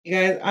You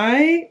guys,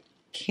 I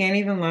can't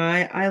even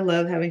lie. I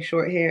love having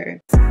short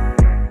hair.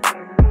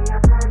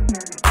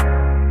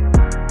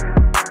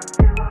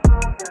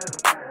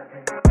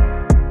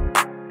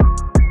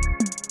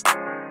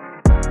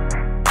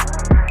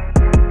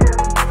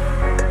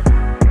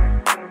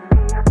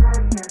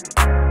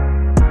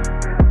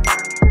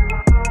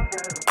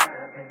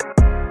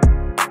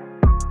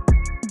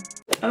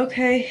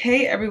 Okay,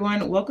 hey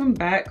everyone, welcome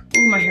back.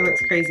 Ooh, my hair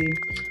looks crazy.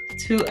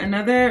 To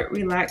another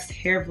relaxed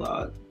hair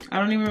vlog. I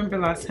don't even remember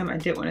last time I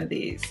did one of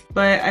these,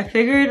 but I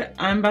figured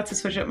I'm about to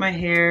switch up my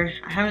hair.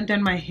 I haven't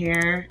done my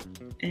hair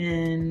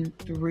in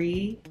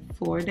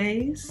 3-4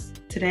 days.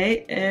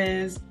 Today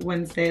is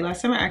Wednesday.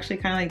 Last time I actually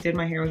kind of like did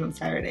my hair was on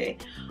Saturday.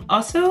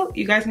 Also,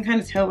 you guys can kind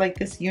of tell like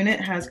this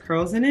unit has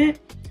curls in it,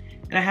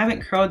 and I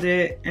haven't curled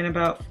it in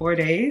about 4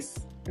 days.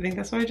 I think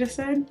that's what I just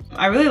said.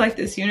 I really like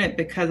this unit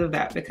because of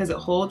that, because it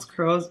holds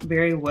curls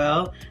very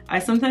well. I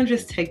sometimes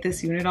just take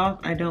this unit off.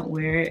 I don't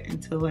wear it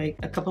until like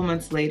a couple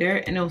months later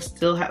and it'll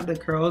still have the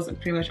curls, and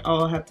pretty much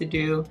all I'll have to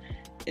do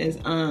is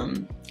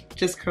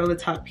just curl the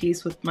top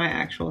piece with my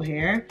actual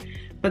hair.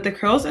 But the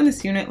curls in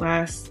this unit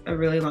last a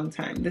really long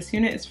time. This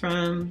unit is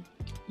from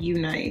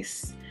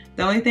Nice.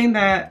 The only thing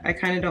that I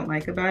kind of don't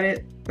like about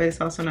it, but it's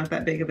also not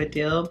that big of a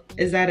deal,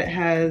 is that it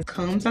has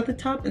combs at the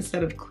top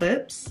instead of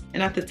clips.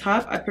 And at the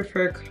top, I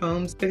prefer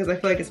combs because I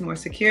feel like it's more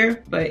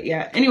secure. But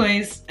yeah,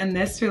 anyways, in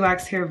this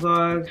relaxed hair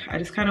vlog, I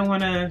just kind of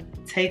want to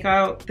take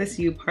out this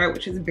U part,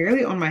 which is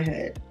barely on my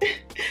head.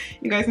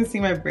 You guys can see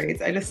my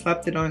braids. I just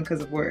slapped it on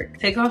because of work.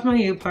 Take off my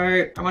U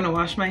part. I want to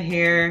wash my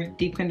hair,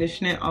 deep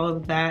condition it, all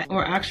of that. And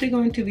we're actually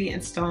going to be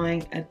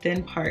installing a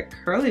thin part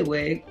curly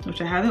wig,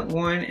 which I haven't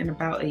worn in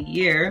about a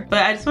year.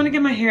 But I just want to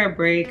give my hair a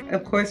break.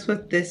 Of course,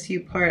 with this U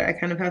part, I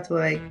kind of have to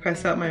like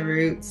press out my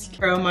roots,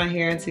 curl my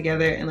hair in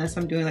together, unless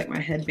I'm doing like my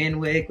headband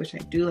wig, which I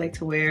do like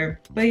to wear.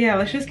 But yeah,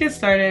 let's just get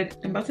started.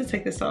 I'm about to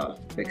take this off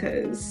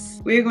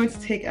because we are going to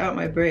take out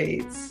my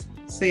braids.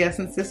 So yeah,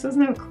 since this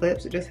doesn't have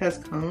clips, it just has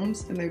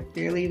combs and they're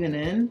barely even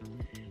in.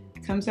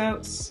 It comes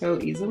out so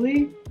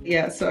easily.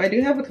 Yeah, so I do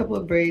have a couple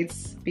of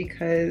braids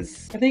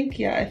because I think,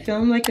 yeah, I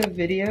filmed like a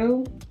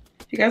video.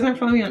 If you guys aren't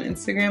following me on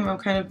Instagram, I'm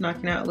kind of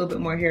knocking out a little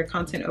bit more hair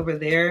content over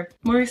there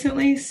more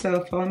recently,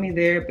 so follow me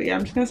there. But yeah,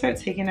 I'm just gonna start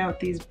taking out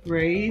these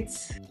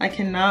braids. I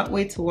cannot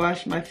wait to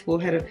wash my full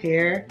head of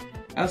hair.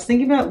 I was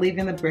thinking about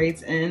leaving the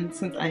braids in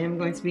since I am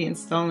going to be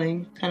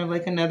installing kind of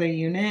like another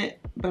unit,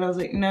 but I was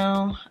like,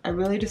 no, I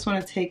really just want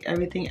to take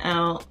everything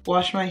out,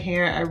 wash my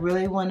hair. I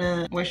really want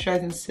to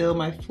moisturize and seal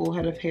my full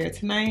head of hair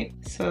tonight.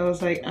 So I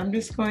was like, I'm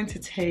just going to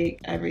take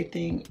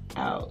everything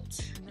out.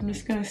 I'm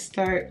just gonna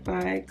start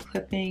by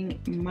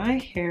clipping my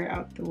hair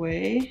out the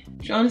way.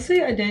 Which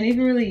honestly, I didn't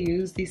even really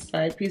use these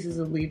side pieces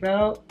of leave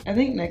out. I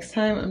think next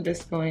time I'm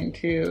just going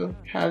to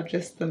have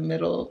just the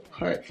middle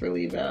part for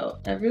leave out.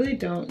 I really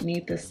don't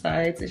need the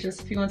sides. It's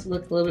just if you want to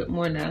look a little bit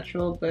more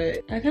natural,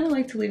 but I kind of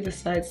like to leave the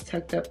sides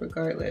tucked up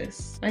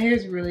regardless. My hair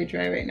is really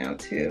dry right now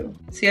too.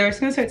 So yeah, we're just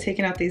gonna start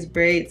taking out these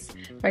braids.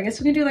 But I guess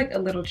we can do like a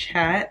little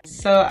chat.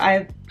 So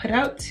I've put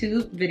out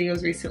 2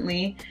 videos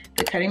recently,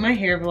 the cutting my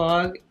hair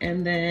vlog,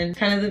 and then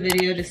kind of the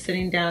video just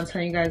sitting down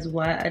telling you guys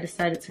why I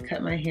decided to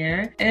cut my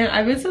hair. And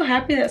I've been so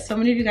happy that so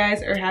many of you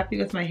guys are happy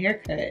with my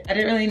haircut. I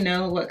didn't really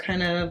know what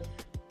kind of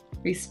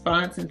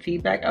response and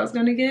feedback I was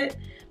gonna get,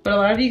 but a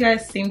lot of you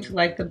guys seem to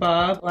like the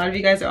bob. A lot of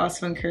you guys are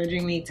also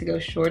encouraging me to go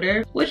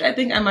shorter, which I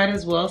think I might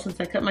as well since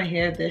I cut my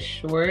hair this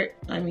short.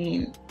 I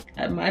mean,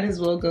 I might as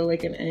well go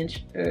like an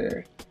inch,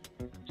 or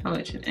how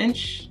much, an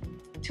inch?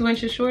 2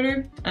 inches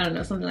shorter? I don't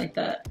know, something like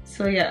that.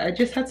 So yeah, I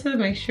just had to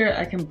make sure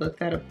I can book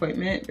that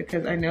appointment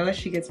because I know that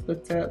she gets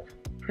booked up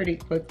pretty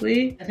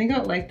quickly. I think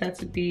I'd like that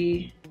to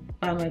be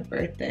by my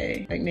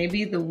birthday, like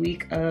maybe the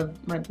week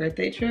of my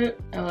birthday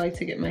trip. I would like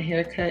to get my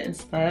hair cut and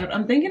styled.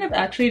 I'm thinking of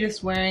actually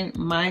just wearing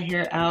my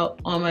hair out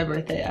on my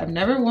birthday. I've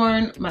never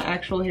worn my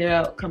actual hair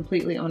out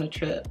completely on a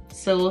trip,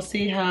 so we'll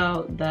see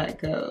how that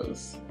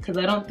goes. Because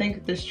I don't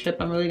think this trip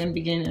I'm really gonna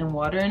be getting in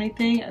water or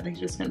anything. I think it's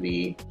just gonna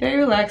be very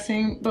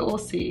relaxing, but we'll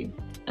see.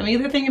 I'm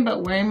either thinking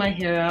about wearing my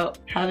hair out,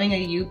 having a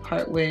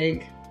U-part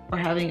wig, or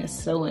having a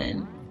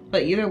sew-in.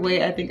 But either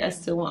way, I think I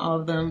still want all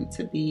of them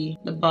to be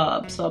the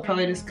bob. So I'll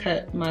probably just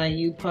cut my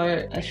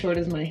U-part as short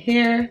as my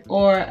hair,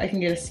 or I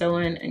can get a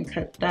sew-in and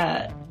cut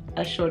that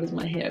as short as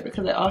my hair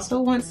because I also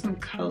want some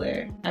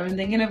color. I've been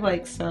thinking of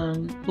like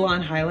some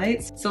blonde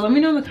highlights. So let me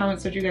know in the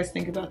comments what you guys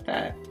think about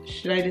that.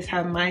 Should I just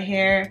have my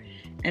hair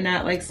and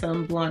add like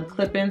some blonde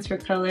clip-ins for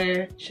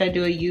color? Should I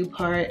do a U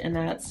part and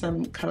add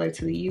some color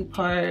to the U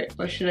part?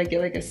 Or should I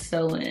get like a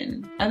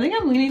sew-in? I think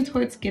I'm leaning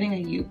towards getting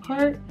a U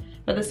part,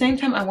 but at the same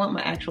time I want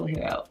my actual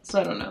hair out,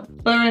 so I don't know.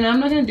 But right now I'm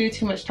not gonna do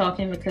too much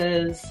talking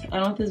because I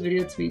don't want this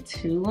video to be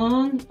too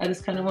long. I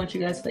just kind of want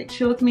you guys to like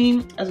chill with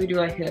me as we do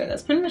our hair.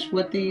 That's pretty much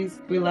what these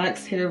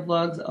relaxed hair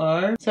vlogs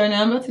are. So right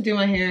now I'm about to do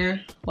my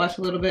hair, watch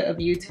a little bit of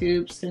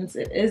YouTube. Since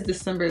it is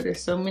December,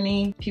 there's so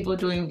many people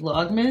doing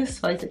Vlogmas,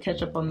 so I like to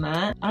catch up on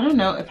that. I don't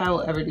know if I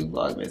will ever do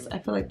Vlogmas. I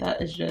feel like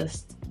that is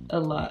just a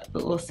lot,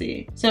 but we'll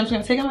see. So I'm just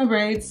gonna take out my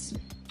braids,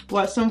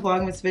 watch some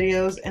Vlogmas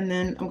videos, and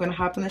then I'm gonna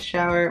hop in the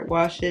shower,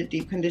 wash it,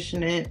 deep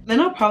condition it. Then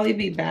I'll probably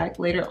be back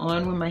later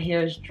on when my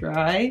hair is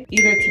dry,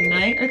 either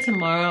tonight or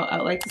tomorrow. I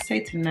would like to say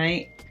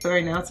tonight, but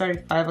right now it's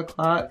already 5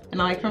 o'clock,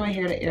 and I like for my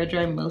hair to air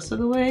dry most of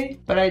the way,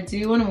 but I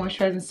do want to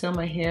moisturize and seal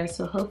my hair,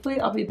 so hopefully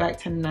I'll be back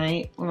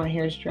tonight when my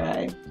hair is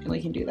dry and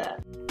we can do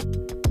that.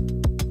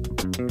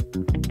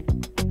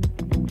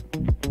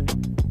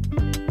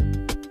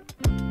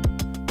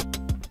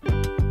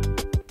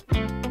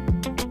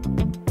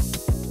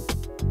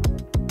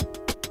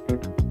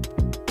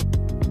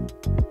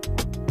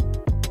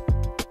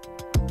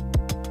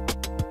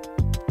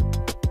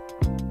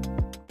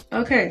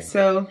 Okay,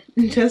 so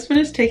just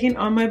finished taking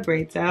all my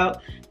braids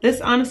out. This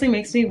honestly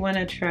makes me want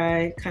to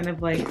try kind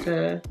of like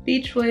the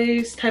beach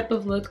waves type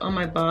of look on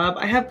my bob.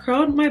 I have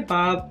curled my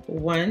bob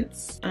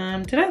once.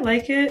 Did I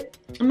like it?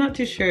 I'm not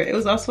too sure. It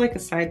was also like a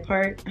side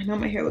part. I know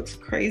my hair looks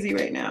crazy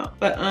right now,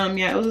 but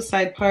yeah, it was a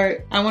side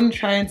part. I want to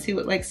try and see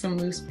what like some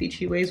loose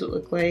beachy waves would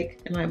look like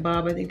in my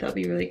bob. I think that'll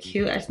be really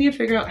cute. I just need to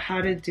figure out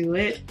how to do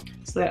it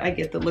so that I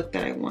get the look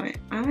that I want.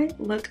 I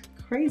look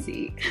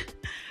crazy.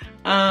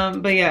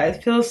 But yeah,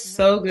 it feels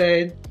so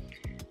good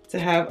to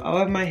have all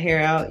of my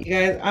hair out. You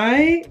guys,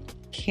 I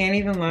can't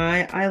even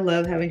lie, I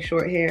love having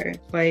short hair.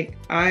 Like,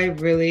 I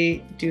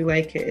really do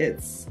like it.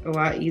 It's a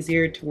lot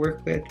easier to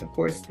work with. Of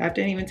course, that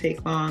didn't even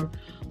take long.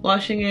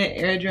 Washing it,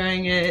 air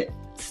drying it,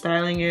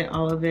 styling it,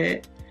 all of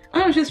it. I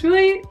don't know,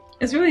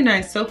 it's really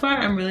nice. So far,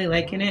 I'm really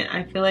liking it.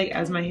 I feel like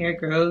as my hair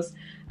grows,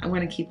 I'm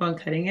gonna keep on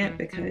cutting it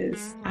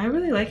because I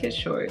really like it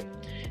short.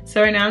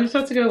 So right now I'm just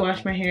about to go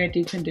wash my hair,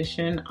 deep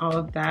condition, all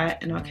of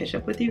that, and I'll catch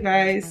up with you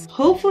guys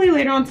hopefully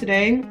later on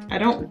today. I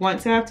don't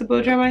want to have to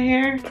blow dry my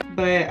hair,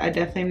 but I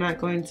definitely am not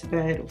going to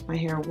bed with my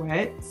hair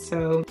wet.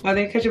 So I'll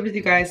either catch up with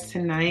you guys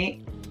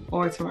tonight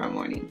or tomorrow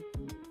morning.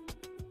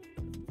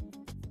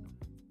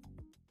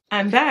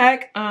 I'm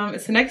back.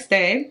 It's the next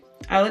day.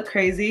 I look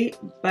crazy,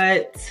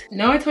 but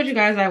no, I told you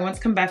guys I want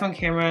to come back on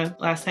camera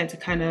last night to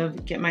kind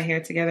of get my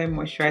hair together,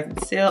 moisturize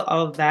and seal,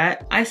 all of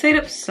that. I stayed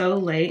up so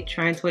late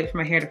trying to wait for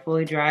my hair to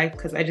fully dry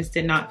because I just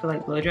did not feel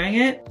like blow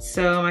drying it.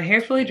 So my hair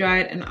fully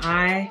dried and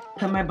I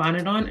put my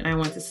bonnet on and I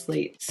went to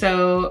sleep.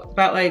 So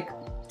about like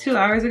 2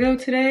 hours ago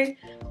today,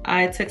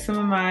 I took some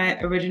of my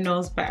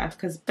Originals by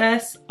Africa's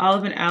Best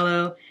Olive and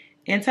Aloe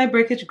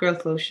Anti-Breakage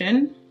Growth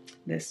Lotion,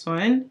 this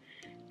one,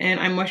 and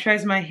I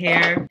moisturized my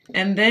hair,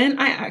 and then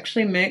I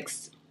actually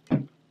mixed,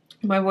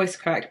 my voice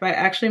cracked, but I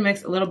actually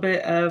mixed a little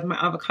bit of my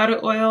avocado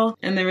oil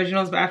and the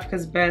Originals by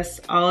Africa's Best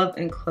Olive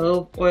and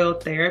Clove Oil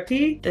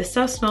Therapy. This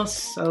stuff smells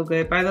so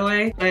good, by the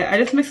way, but I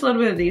just mixed a little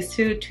bit of these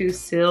two to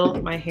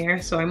seal my hair,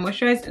 so I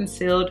moisturized and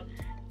sealed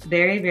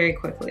very, very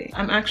quickly.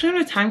 I'm actually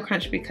on a time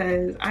crunch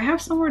because I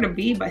have somewhere to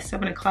be by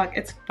 7 o'clock.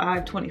 It's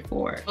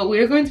 5:24. But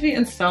we're going to be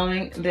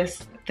installing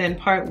this thin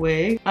part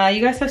wig.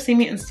 You guys have seen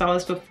me install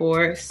this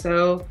before,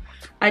 so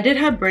I did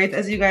have braids,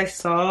 as you guys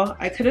saw.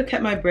 I could have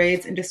kept my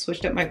braids and just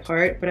switched up my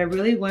part, but I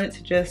really wanted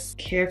to just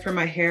care for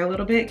my hair a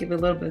little bit, give it a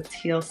little bit of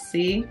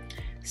TLC.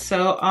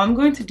 So all I'm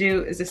going to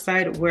do is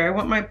decide where I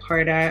want my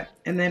part at,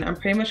 and then I'm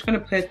pretty much going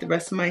to put the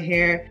rest of my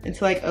hair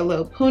into like a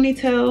little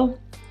ponytail.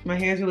 My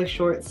hair is really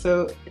short,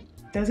 so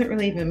it doesn't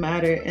really even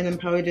matter. And then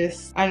probably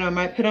just, I don't know, I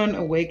might put on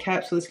a wig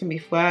cap so this can be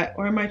flat,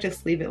 or I might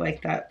just leave it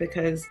like that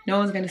because no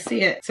one's gonna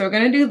see it. So we're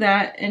gonna do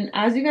that. And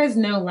as you guys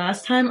know,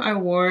 last time I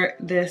wore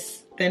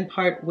this thin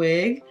part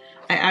wig,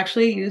 I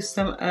actually used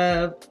some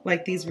of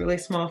like these really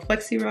small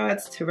flexi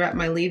rods to wrap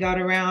my leave out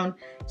around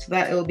so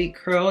that it will be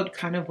curled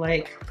kind of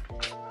like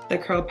the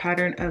curl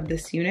pattern of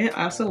this unit.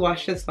 I also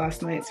washed this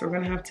last night, so we're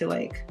gonna have to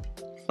like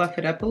fluff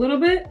it up a little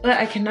bit, but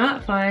I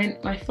cannot find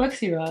my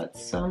flexi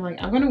rods, so I'm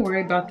like, I'm gonna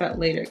worry about that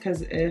later,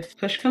 because if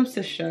push comes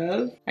to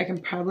shove, I can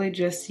probably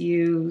just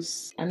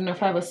use, I don't know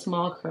if I have a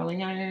small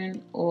curling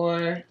iron,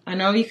 or I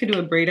know you could do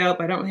a braid out,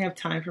 but I don't really have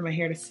time for my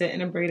hair to sit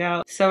in a braid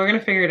out, so we're gonna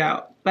figure it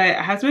out. But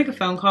I have to make a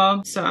phone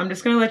call, so I'm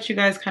just gonna let you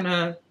guys kind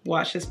of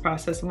watch this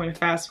process. I'm gonna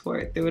fast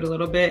forward through it a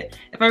little bit.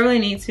 If I really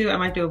need to, I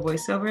might do a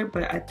voiceover,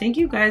 but I think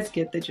you guys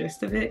get the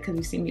gist of it because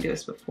you've seen me do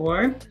this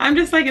before. I'm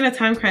just like in a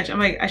time crunch. I'm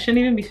like, I shouldn't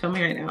even be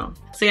filming right now.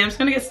 So yeah, I'm just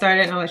gonna get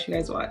started and I'll let you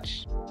guys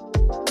watch.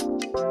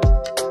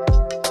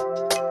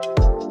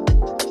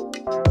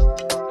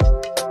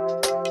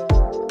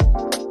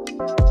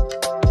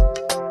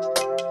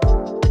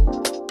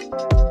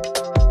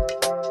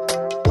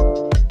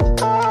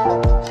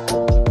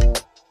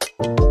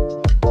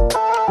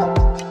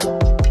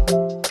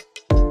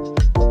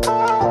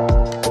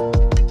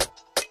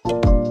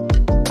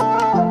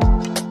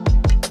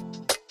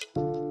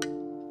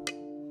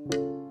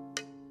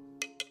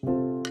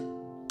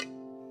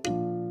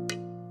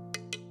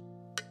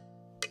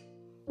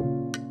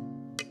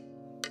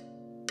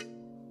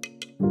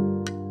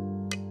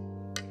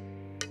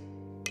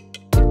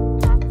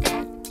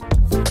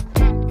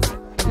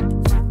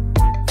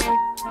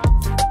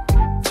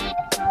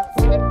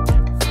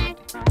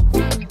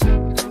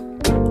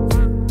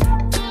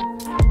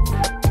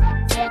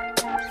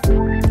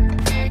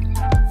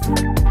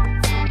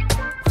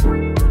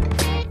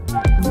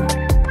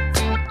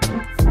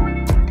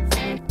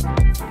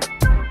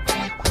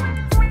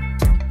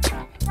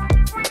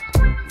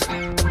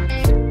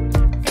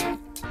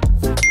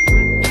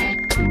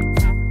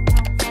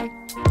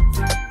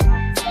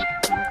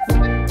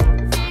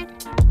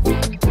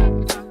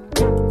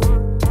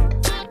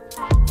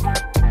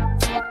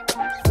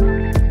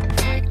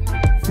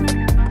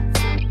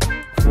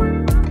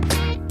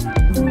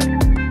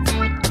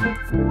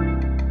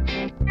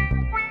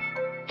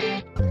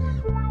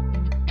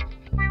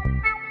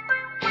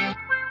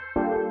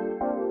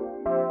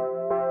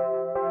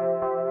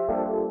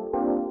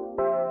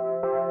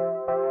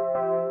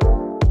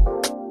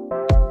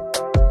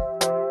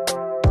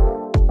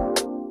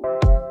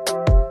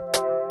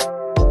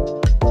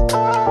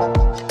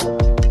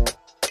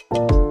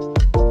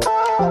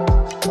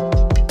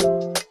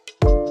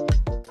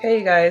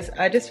 guys,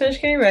 I just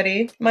finished getting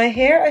ready. My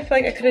hair, I feel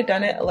like I could have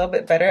done it a little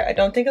bit better. I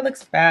don't think it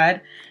looks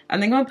bad. I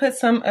think I'm gonna put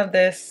some of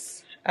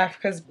this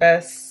Africa's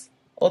Best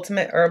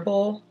Ultimate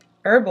Herbal,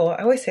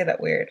 I always say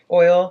that weird,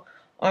 oil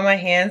on my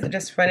hands and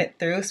just run it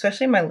through,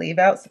 especially my leave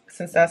outs,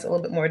 since that's a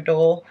little bit more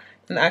dull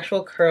than the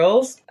actual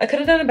curls. I could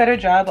have done a better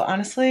job, but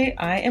honestly,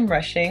 I am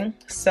rushing.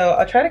 So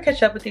I'll try to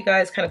catch up with you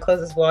guys, kind of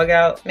close this vlog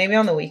out, maybe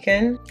on the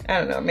weekend. I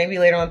don't know, maybe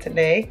later on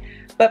today.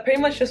 But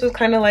pretty much this was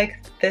kind of like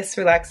this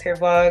relaxed hair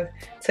vlog.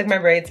 Took my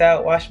braids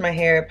out, washed my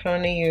hair, put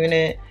on a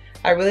unit.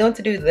 I really want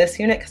to do this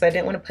unit because I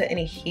didn't want to put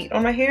any heat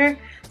on my hair.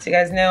 So you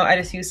guys know I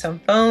just used some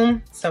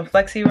foam, some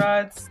flexi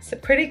rods. It's a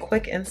pretty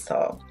quick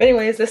install. But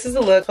anyways, this is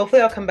the look.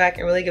 Hopefully I'll come back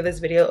and really give this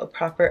video a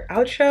proper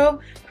outro.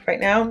 Right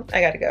now,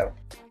 I gotta go.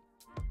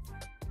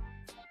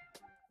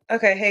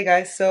 Okay, hey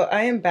guys, so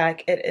I am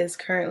back. It is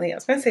currently, I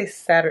was gonna say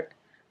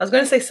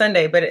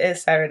Sunday, but it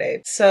is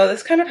Saturday. So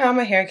this is kind of how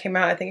my hair came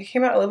out. I think it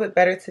came out a little bit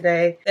better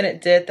today than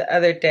it did the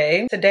other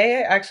day. Today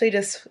I actually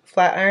just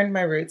flat ironed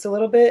my roots a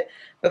little bit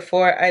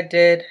before I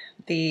did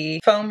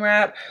the foam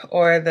wrap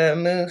or the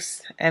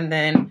mousse and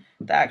then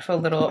the actual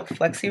little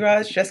flexi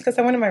rods, just because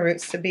I wanted my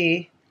roots to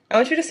be, I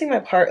want you to see my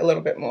part a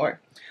little bit more,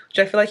 which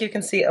I feel like you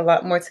can see a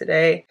lot more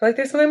today. I feel like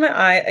there's something in my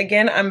eye.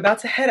 Again, I'm about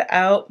to head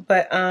out,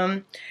 but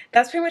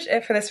that's pretty much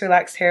it for this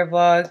relaxed hair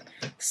vlog.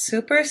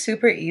 Super,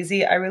 super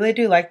easy. I really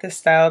do like this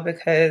style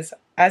because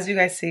as you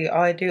guys see,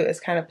 all I do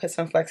is kind of put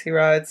some flexi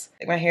rods.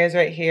 Like my hair's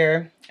right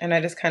here, and I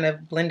just kind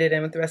of blend it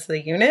in with the rest of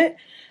the unit.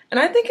 And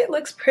I think it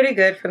looks pretty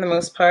good for the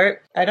most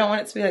part. I don't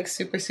want it to be like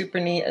super, super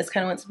neat. I just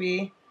kind of want it to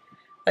be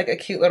like a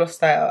cute little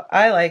style.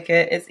 I like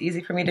it. It's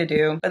easy for me to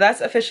do. But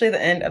that's officially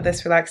the end of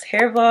this relaxed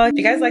hair vlog. If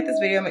you guys like this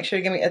video, make sure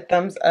to give me a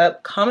thumbs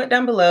up. Comment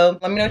down below.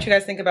 Let me know what you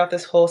guys think about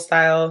this whole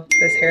style,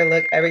 this hair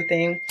look,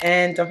 everything.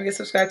 And don't forget to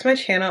subscribe to my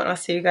channel, and I'll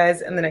see you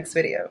guys in the next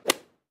video.